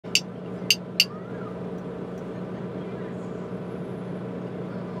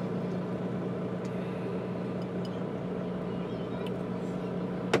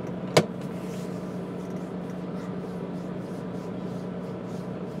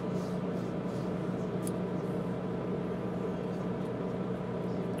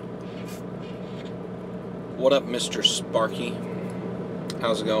What up, Mr. Sparky?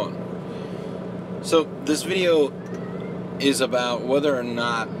 How's it going? So this video is about whether or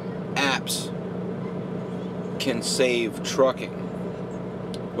not apps can save trucking.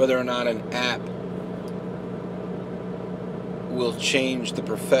 Whether or not an app will change the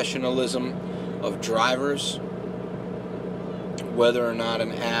professionalism of drivers. Whether or not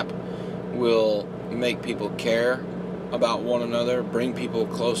an app will make people care about one another, bring people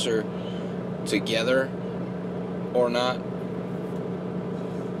closer together or not.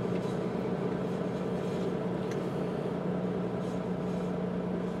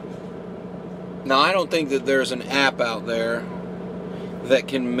 Now, I don't think that there's an app out there that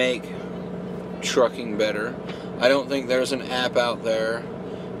can make trucking better. I don't think there's an app out there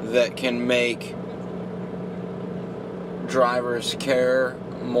that can make drivers care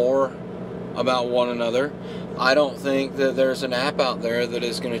more about one another. I don't think that there's an app out there that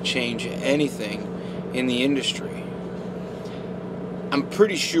is going to change anything in the industry. I'm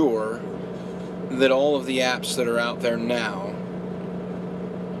pretty sure that all of the apps that are out there now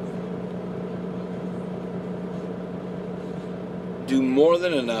do more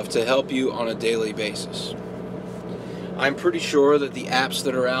than enough to help you on a daily basis. I'm pretty sure that the apps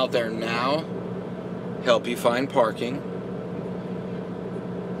that are out there now help you find parking,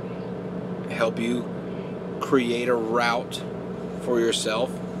 help you create a route for yourself.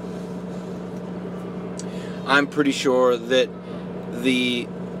 I'm pretty sure that the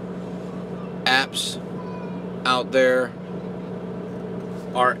apps out there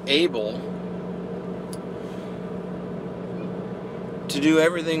are able to do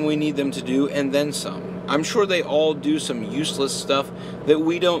everything we need them to do and then some. I'm sure they all do some useless stuff that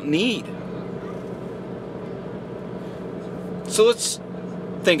we don't need. So let's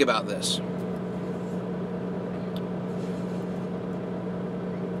think about this.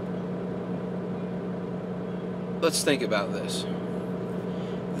 Let's think about this.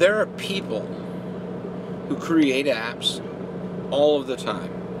 There are people who create apps all of the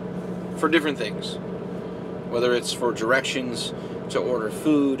time for different things. Whether it's for directions, to order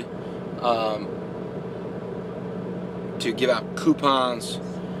food, to give out coupons,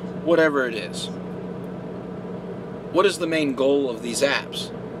 whatever it is. What is the main goal of these apps?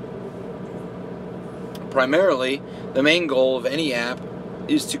 Primarily, the main goal of any app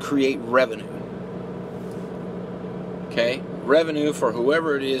is to create revenue. Okay? Revenue for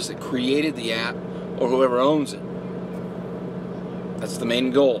whoever it is that created the app or whoever owns it. That's the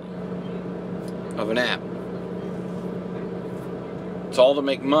main goal of an app. It's all to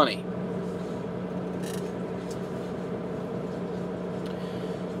make money.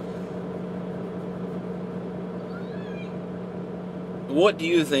 What do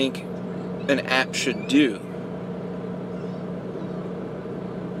you think an app should do?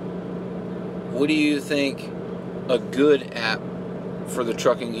 What do you think a good app for the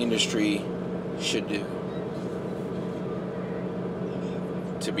trucking industry should do?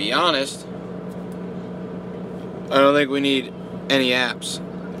 To be honest, I don't think we need any apps.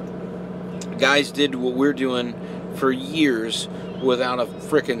 Guys did what we're doing for years without a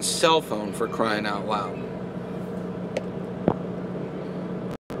frickin' cell phone, for crying out loud.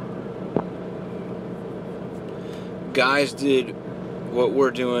 Guys did what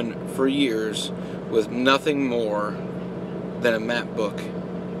we're doing for years with nothing more than a map book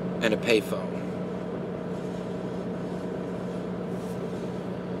and a payphone.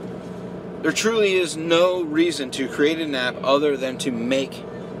 There truly is no reason to create an app other than to make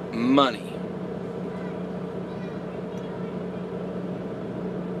money.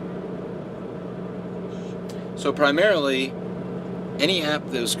 So primarily, any app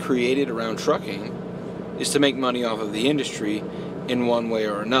that was created around trucking is to make money off of the industry in one way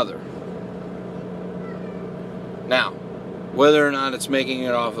or another. Now, whether or not it's making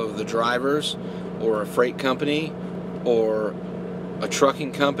it off of the drivers, or a freight company, or a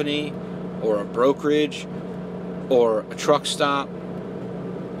trucking company, or a brokerage, or a truck stop,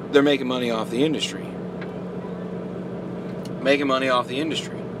 they're making money off the industry. Making money off the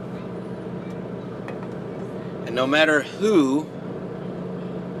industry. And no matter who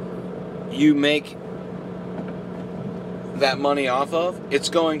you make that money off of, it's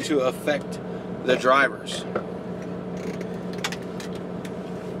going to affect the drivers.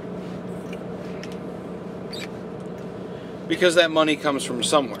 Because that money comes from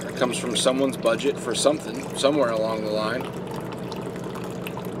somewhere. It comes from someone's budget for something, somewhere along the line.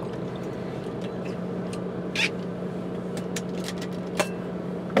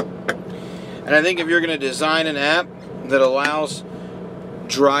 And I think if you're going to design an app that allows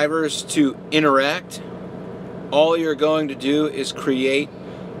drivers to interact, all you're going to do is create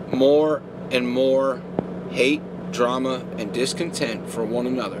more and more hate, drama, and discontent for one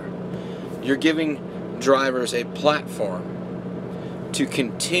another. You're giving drivers a platform to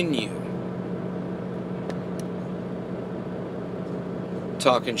continue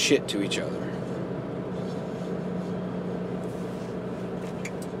talking shit to each other.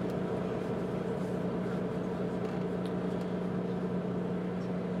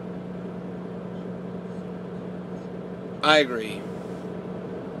 I agree.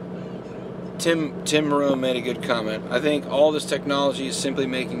 Tim Moreau made a good comment. I think all this technology is simply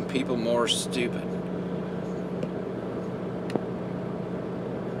making people more stupid.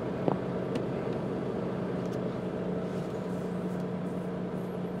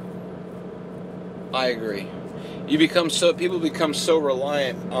 I agree. People become so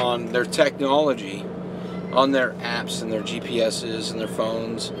reliant on their technology, on their apps and their GPSs and their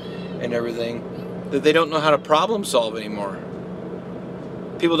phones and everything, that they don't know how to problem solve anymore.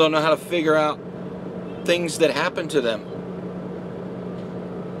 People don't know how to figure out things that happen to them.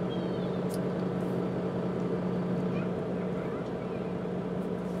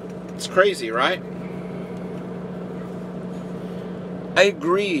 It's crazy, right? I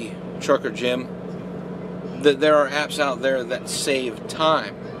agree, Trucker Jim, that there are apps out there that save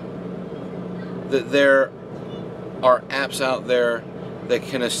time. That there are apps out there that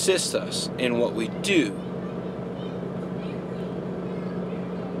can assist us in what we do.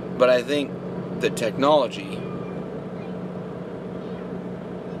 But I think that technology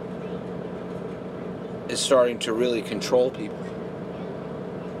is starting to really control people.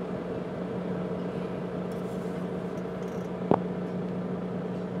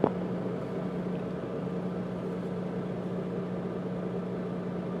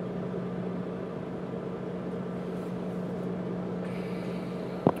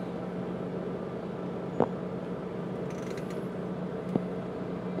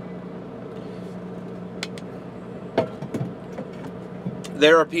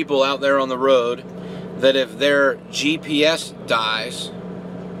 There are people out there on the road that if their GPS dies,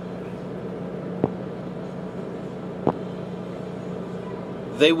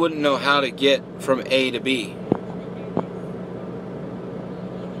 they wouldn't know how to get from A to B.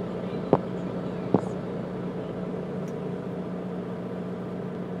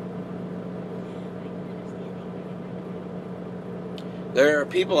 There are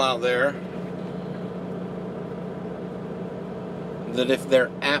people out there that if their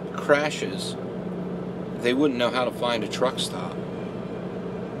app crashes, they wouldn't know how to find a truck stop.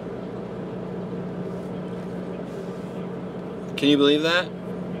 Can you believe that?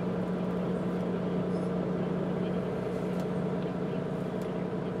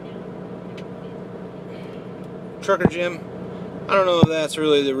 Trucker Jim, I don't know if that's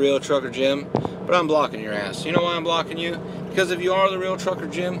really the real Trucker Jim, but I'm blocking your ass. You know why I'm blocking you? Because if you are the real Trucker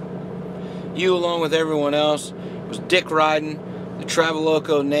Jim, you along with everyone else was dick riding the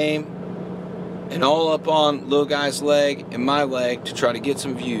Traveloco name and all up on little guy's leg and my leg to try to get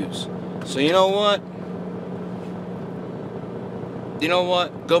some views. So you know what? You know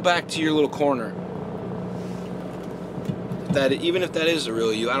what? Go back to your little corner. Even if that is the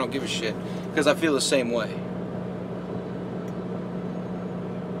real you, I don't give a shit, because I feel the same way.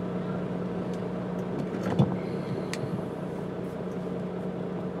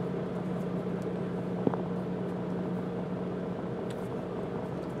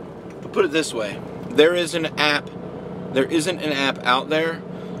 Put it this way: there isn't an app out there,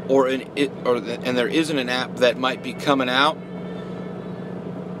 and there isn't an app that might be coming out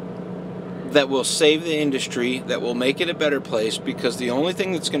that will save the industry, that will make it a better place, because the only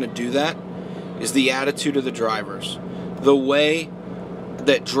thing that's going to do that is the attitude of the drivers, the way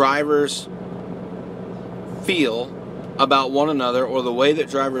that drivers feel about one another, or the way that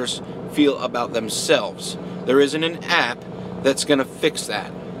drivers feel about themselves. There isn't an app that's going to fix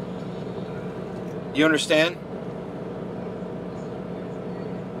that. You understand?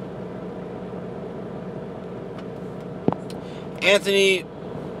 Anthony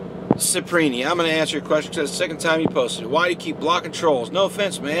Ciprini, I'm going to answer your question because it's the second time you posted it. Why do you keep blocking trolls? No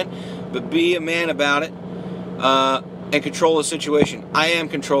offense, man, but be a man about it and control the situation. I am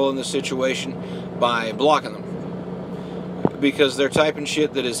controlling the situation by blocking them because they're typing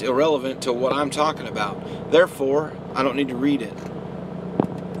shit that is irrelevant to what I'm talking about. Therefore, I don't need to read it.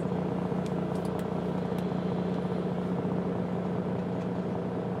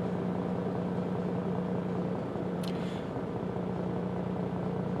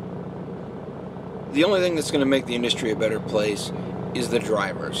 The only thing that's going to make the industry a better place is the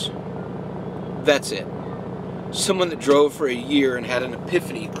drivers. That's it. Someone that drove for a year and had an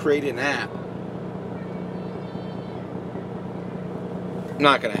epiphany, created an app.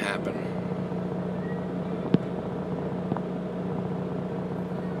 Not going to happen.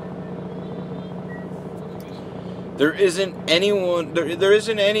 There isn't anyone, there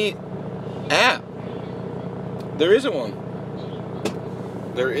isn't any app. There isn't one.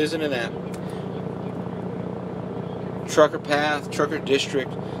 There isn't an app. Trucker Path, Trucker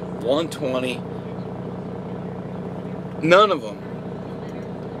District, 120. None of them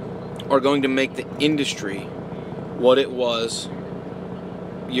are going to make the industry what it was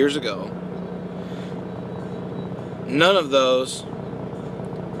years ago. None of those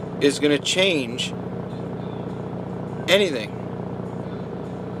is going to change anything.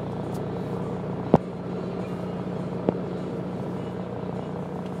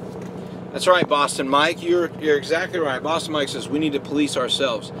 That's right, Boston Mike. You're exactly right. Boston Mike says we need to police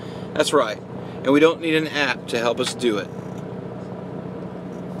ourselves. That's right. And we don't need an app to help us do it.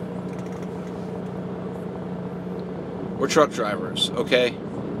 We're truck drivers, okay?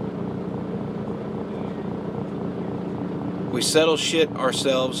 We settle shit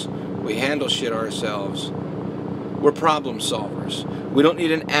ourselves. We handle shit ourselves. We're problem solvers. We don't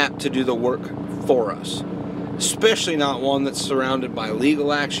need an app to do the work for us. Especially not one that's surrounded by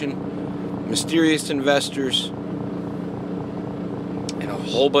legal action, mysterious investors, and a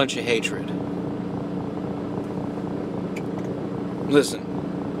whole bunch of hatred. Listen.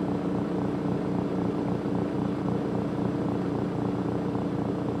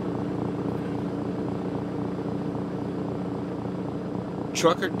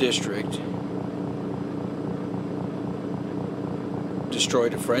 Trucker District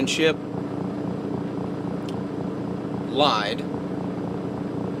destroyed a friendship, lied,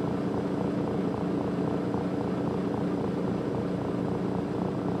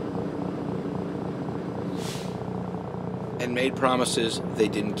 and made promises they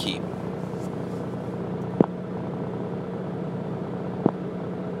didn't keep.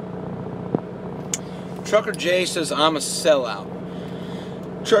 Trucker Jay says I'm a sellout.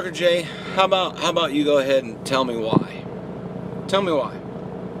 Trucker Jay, how about you go ahead and tell me why? Tell me why.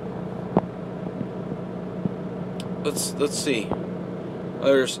 Let's see.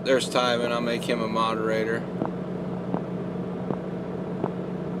 There's Tyven. I'll make him a moderator.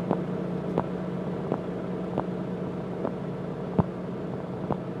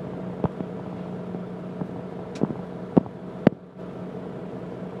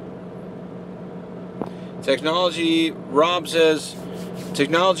 Technology, Rob says,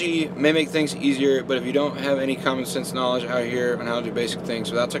 technology may make things easier, but if you don't have any common sense knowledge out here on how to do basic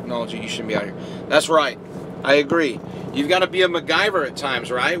things, without technology, you shouldn't be out here. That's right. I agree. You've got to be a MacGyver at times,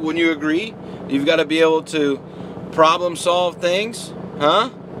 right? Wouldn't you agree? You've got to be able to problem solve things, huh?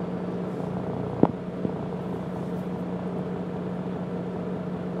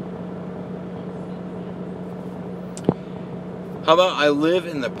 How about I live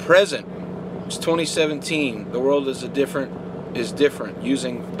in the present? It's 2017. The world is different.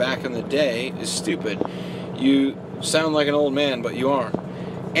 Using back in the day is stupid. You sound like an old man, but you aren't.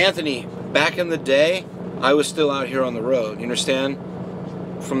 Anthony, back in the day, I was still out here on the road. You understand?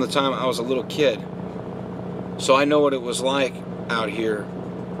 From the time I was a little kid. So I know what it was like out here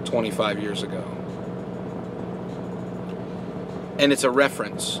 25 years ago. And it's a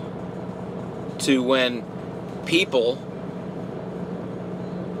reference to when people,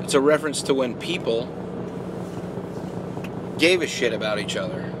 it's a reference to when people gave a shit about each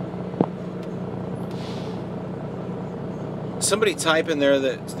other. Somebody type in there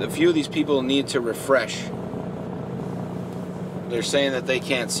that a few of these people need to refresh. They're saying that they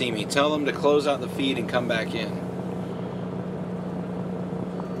can't see me. Tell them to close out the feed and come back in.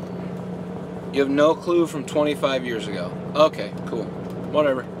 You have no clue from 25 years ago. Okay, cool.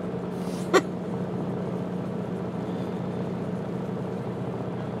 Whatever.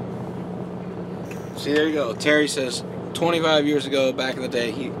 See, there you go. Terry says 25 years ago, back in the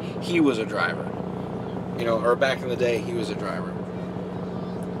day, he was a driver. You know, or back in the day, he was a driver.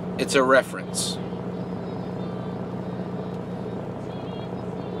 It's a reference.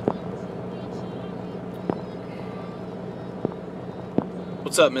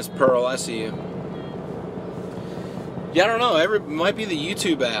 What's up, Miss Pearl? I see you. Yeah, I don't know. It might be the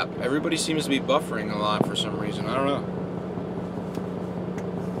YouTube app. Everybody seems to be buffering a lot for some reason. I don't know.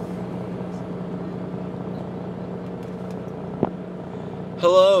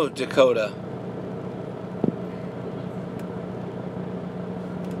 Hello, Dakota.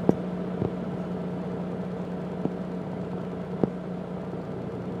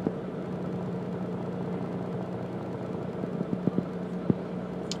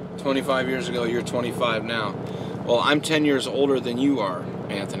 "25 years ago, you're 25 now." Well, I'm 10 years older than you are,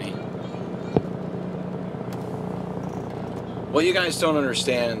 Anthony. What you guys don't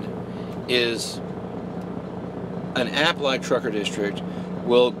understand is an app like Trucker District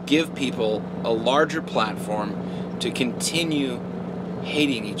will give people a larger platform to continue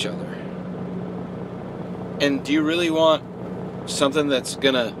hating each other. And do you really want something that's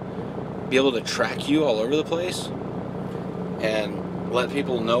gonna be able to track you all over the place and let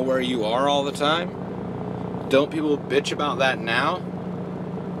people know where you are all the time? Don't people bitch about that now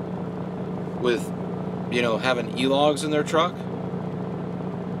with, you know, having e-logs in their truck?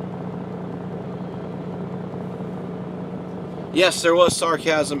 Yes, there was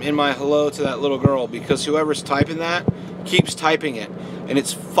sarcasm in my hello to that little girl, because whoever's typing that keeps typing it, and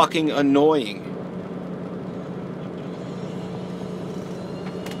it's fucking annoying.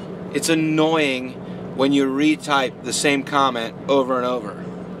 It's annoying when you retype the same comment over and over.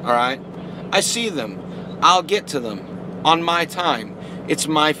 Alright? I see them. I'll get to them on my time. It's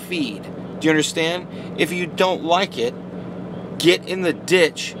my feed. Do you understand? If you don't like it, get in the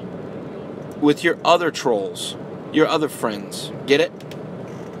ditch with your other trolls, your other friends. Get it?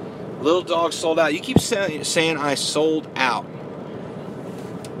 Lil Dawg sold out. You keep saying I sold out.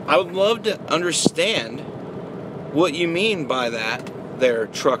 I would love to understand what you mean by that there,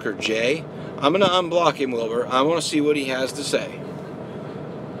 Trucker Jay. I'm going to unblock him, Wilbur. I want to see what he has to say.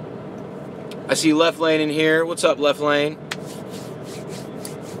 I see Left Lane in here. What's up, Left Lane?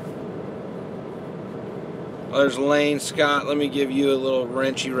 Oh, there's Lane Scott. Let me give you a little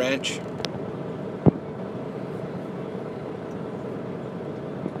wrenchy wrench.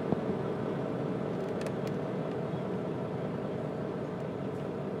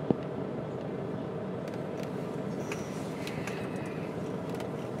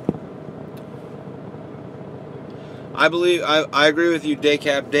 I agree with you,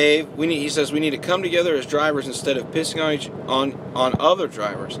 Daycap Dave. He says we need to come together as drivers instead of pissing on other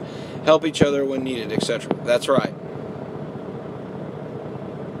drivers. Help each other when needed, etc. That's right.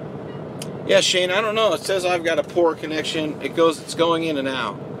 Yeah, Shane, I don't know. It says I've got a poor connection. It's going in and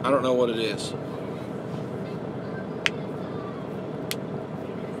out. I don't know what it is.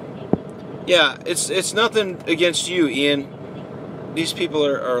 Yeah, it's nothing against you, Ian. These people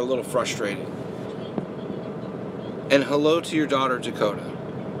are a little frustrated. And hello to your daughter, Dakota,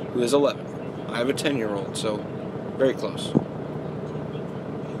 who is 11. I have a 10-year-old, so very close.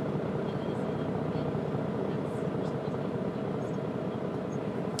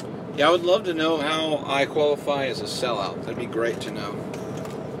 Yeah, I would love to know how I qualify as a sellout. That'd be great to know.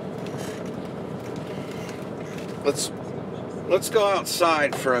 Let's go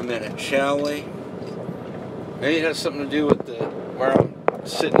outside for a minute, shall we? Maybe it has something to do with where I'm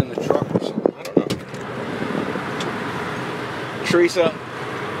sitting in the truck or something. I don't know. Teresa,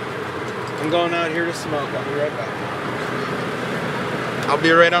 I'm going out here to smoke. I'll be right back. I'll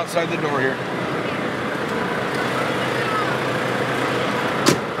be right outside the door here.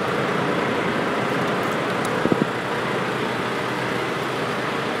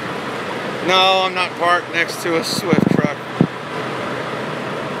 No, I'm not parked next to a Swift truck.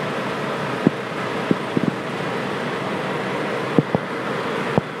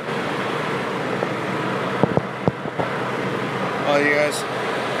 Oh, you guys,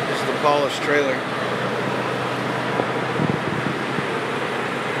 this is the polished trailer.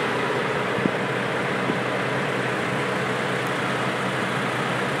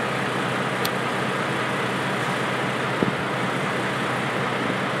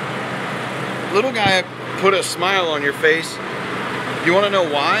 Little guy put a smile on your face. You want to know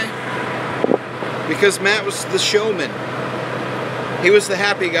why? Because Matt was the showman. He was the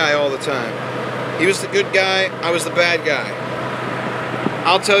happy guy all the time. He was the good guy, I was the bad guy.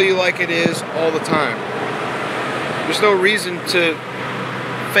 I'll tell you like it is all the time. There's no reason to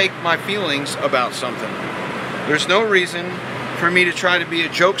fake my feelings about something. There's no reason for me to try to be a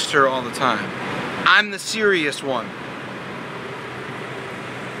jokester all the time. I'm the serious one.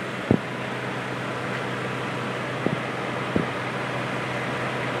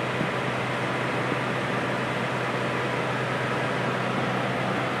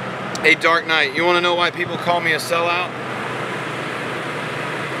 Hey, Dark Knight, you want to know why people call me a sellout?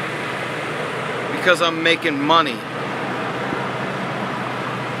 Because I'm making money.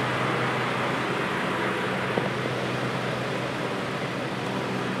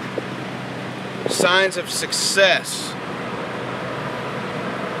 Signs of success.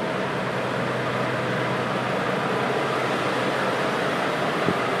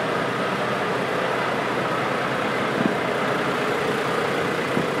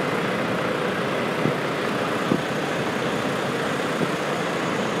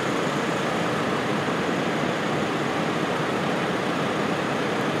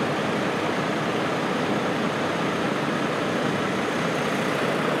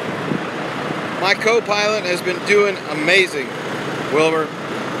 My co-pilot has been doing amazing, Wilbur.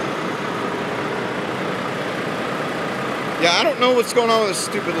 Yeah, I don't know what's going on with this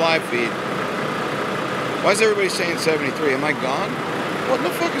stupid live feed. Why is everybody saying 73? Am I gone? What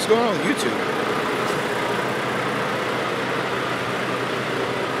the fuck is going on with YouTube?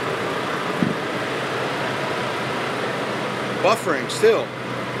 Buffering still.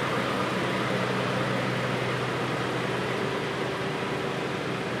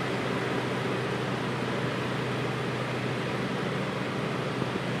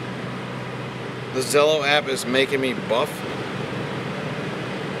 The Zello app is making me buff.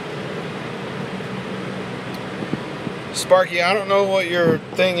 Sparky, I don't know what your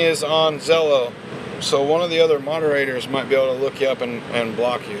thing is on Zello, so one of the other moderators might be able to look you up and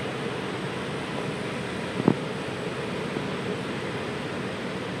block you.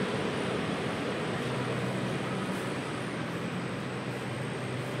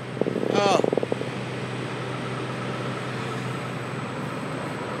 Oh.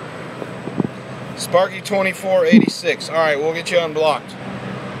 Sparky 2486. All right, we'll get you unblocked.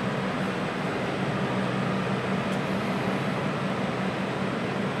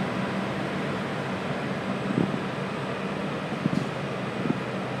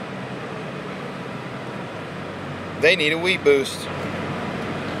 They need a wheat boost.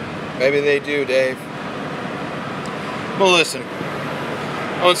 Maybe they do, Dave. Well, listen.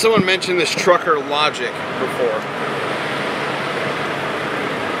 Oh, and someone mentioned this trucker logic before.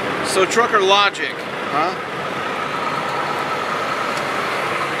 So trucker logic, huh?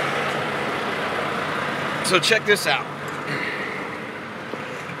 So check this out.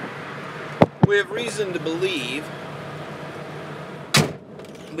 We have reason to believe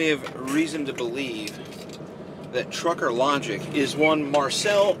that trucker logic is one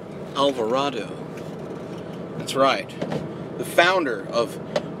Marcel Alvarado. That's right. The founder of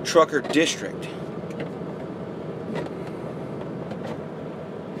Trucker District,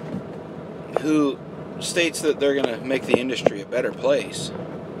 who states that they're going to make the industry a better place,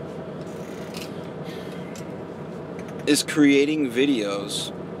 is creating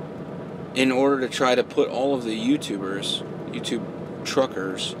videos in order to try to put all of the YouTubers, YouTube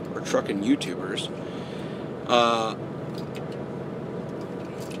truckers, or trucking YouTubers,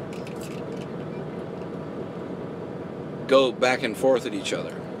 go back and forth at each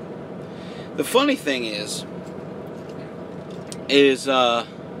other. The funny thing is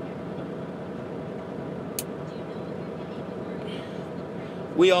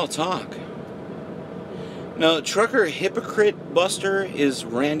we all talk. Now, trucker hypocrite buster is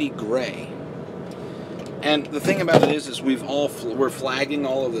Randy Gray. And the thing about it is we're flagging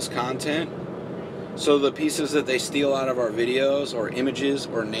all of this content. So the pieces that they steal out of our videos or images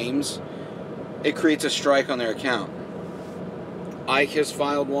or names, it creates a strike on their account. Ike has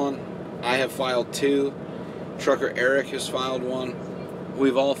filed one. I have filed 2. Trucker Eric has filed 1.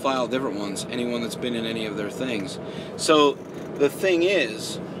 We've all filed different ones. Anyone that's been in any of their things. So the thing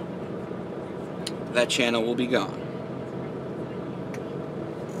is, that channel will be gone.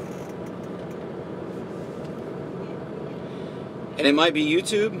 And it might be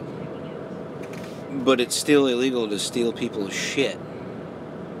YouTube, but it's still illegal to steal people's shit.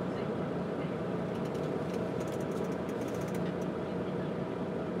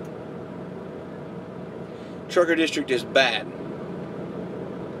 Trucker District is bad.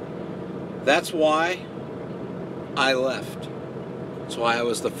 That's why I left. That's why I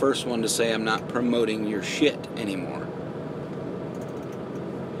was the first one to say I'm not promoting your shit anymore.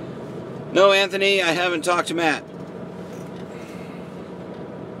 No, Anthony, I haven't talked to Matt.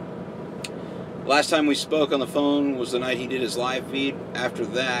 Last time we spoke on the phone was the night he did his live feed. After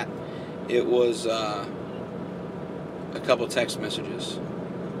that, it was a couple text messages.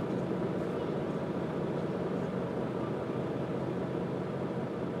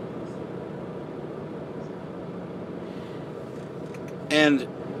 And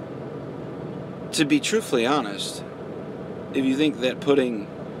to be truthfully honest, if you think that putting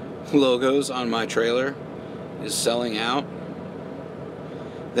logos on my trailer is selling out,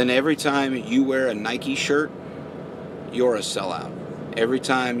 then every time you wear a Nike shirt, you're a sellout. Every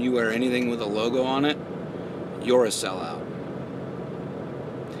time you wear anything with a logo on it, you're a sellout.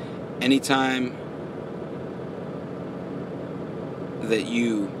 Anytime that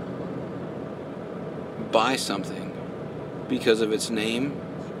you buy something because of its name,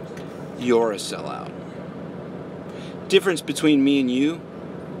 you're a sellout. Difference between me and you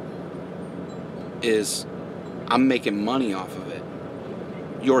is I'm making money off of it.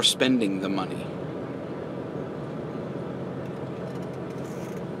 You're spending the money.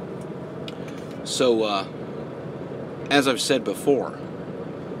 So, as I've said before,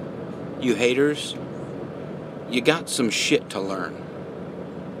 you haters, you got some shit to learn.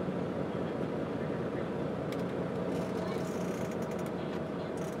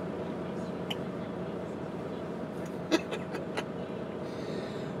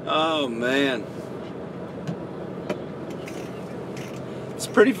 Oh man, it's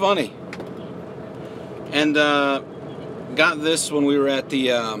pretty funny. And got this when we were at the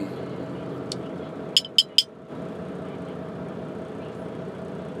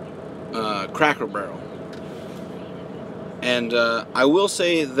Cracker Barrel. And I will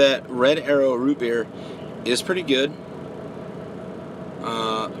say that Red Arrow root beer is pretty good,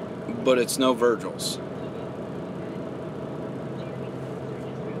 but it's no Virgil's.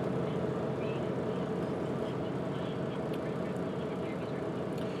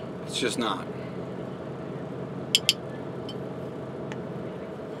 It's just not.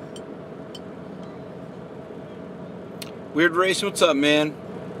 Weird Race, what's up, man?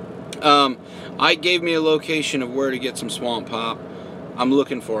 I gave me a location of where to get some Swamp Pop. I'm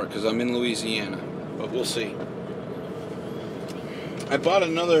looking for it because I'm in Louisiana, but we'll see. I bought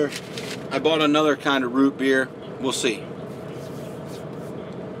another kind of root beer. We'll see.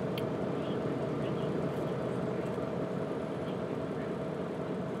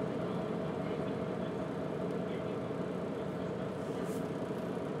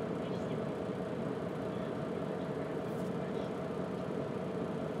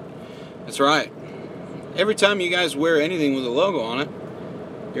 That's right. Every time you guys wear anything with a logo on it,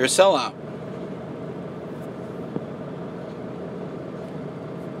 you're a sellout.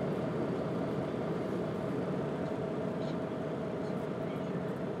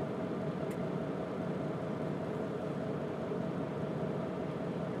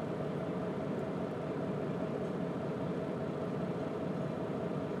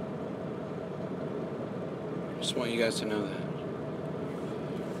 Just want you guys to know that.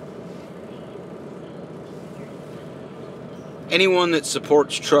 Anyone that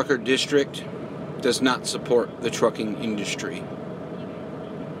supports Trucker District does not support the trucking industry.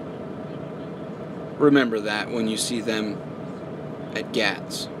 Remember that when you see them at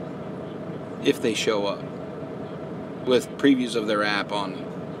GATS, if they show up, with previews of their app on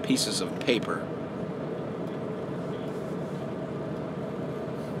pieces of paper.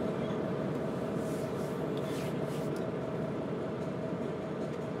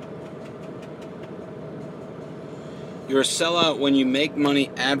 You're a sellout when you make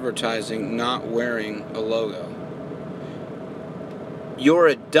money advertising, not wearing a logo. You're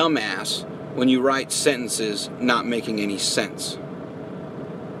a dumbass when you write sentences not making any sense.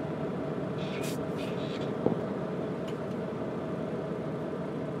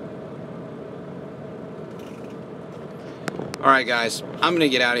 Alright guys, I'm gonna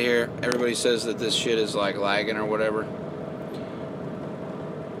get out of here. Everybody says that this shit is like lagging or whatever.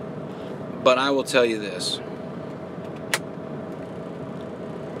 But I will tell you this.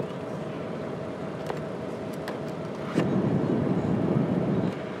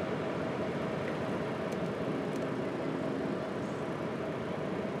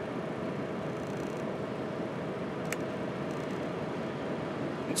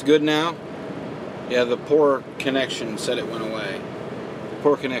 It's good now? Yeah, the poor connection said it went away. The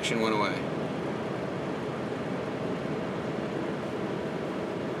poor connection went away.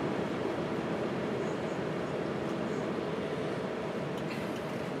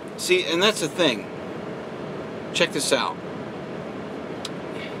 See, and that's the thing. Check this out.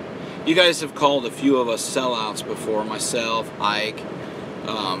 You guys have called a few of us sellouts before. Myself, Ike,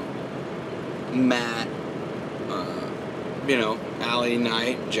 Matt, you know, Allie,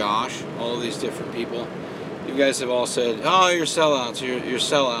 Knight, Josh, all of these different people. You guys have all said, oh, you're sellouts, you're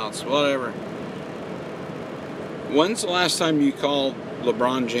sellouts, whatever. When's the last time you called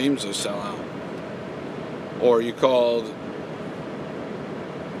LeBron James a sellout? Or you called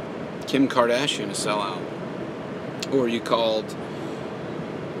Kim Kardashian a sellout? Or you called,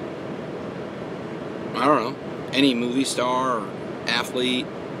 I don't know, any movie star or athlete,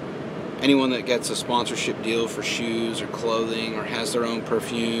 anyone that gets a sponsorship deal for shoes or clothing or has their own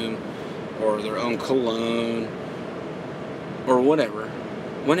perfume or their own cologne or whatever.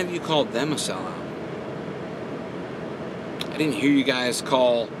 When have you called them a sellout? I didn't hear you guys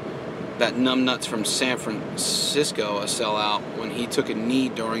call that numbnuts from San Francisco a sellout when he took a knee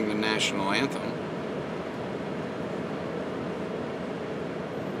during the national anthem.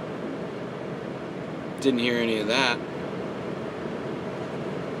 Didn't hear any of that.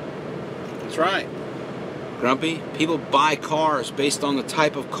 That's right. Grumpy, people buy cars based on the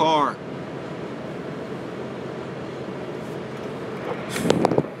type of car.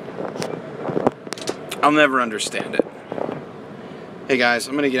 I'll never understand it. Hey guys,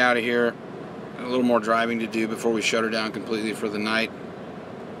 I'm going to get out of here. A little more driving to do before we shut her down completely for the night.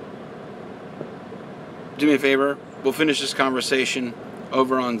 Do me a favor, we'll finish this conversation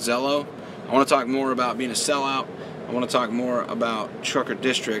over on Zello. I want to talk more about being a sellout. I I want to talk more about Trucker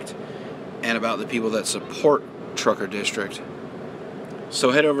District and about the people that support Trucker District.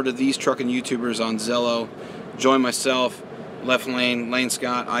 So head over to These Trucking YouTubers on Zello. Join myself, Left Lane, Lane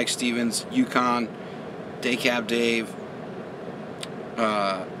Scott, Ike Stevens, Yukon, Daycab Dave,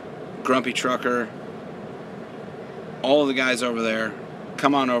 Grumpy Trucker, all of the guys over there.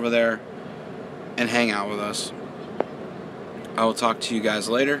 Come on over there and hang out with us. I will talk to you guys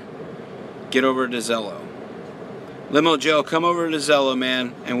later. Get over to Zello. Limo Joe, come over to Zello,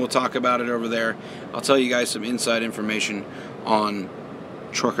 man, and we'll talk about it over there. I'll tell you guys some inside information on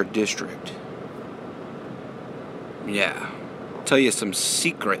Trucker District. Yeah. I'll tell you some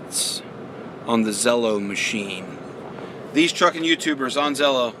secrets on the Zello machine. These Trucking YouTubers on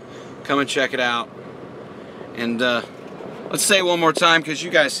Zello. Come and check it out. And let's say it one more time because you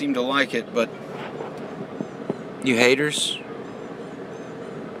guys seem to like it, but you haters,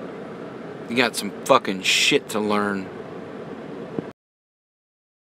 you got some fucking shit to learn.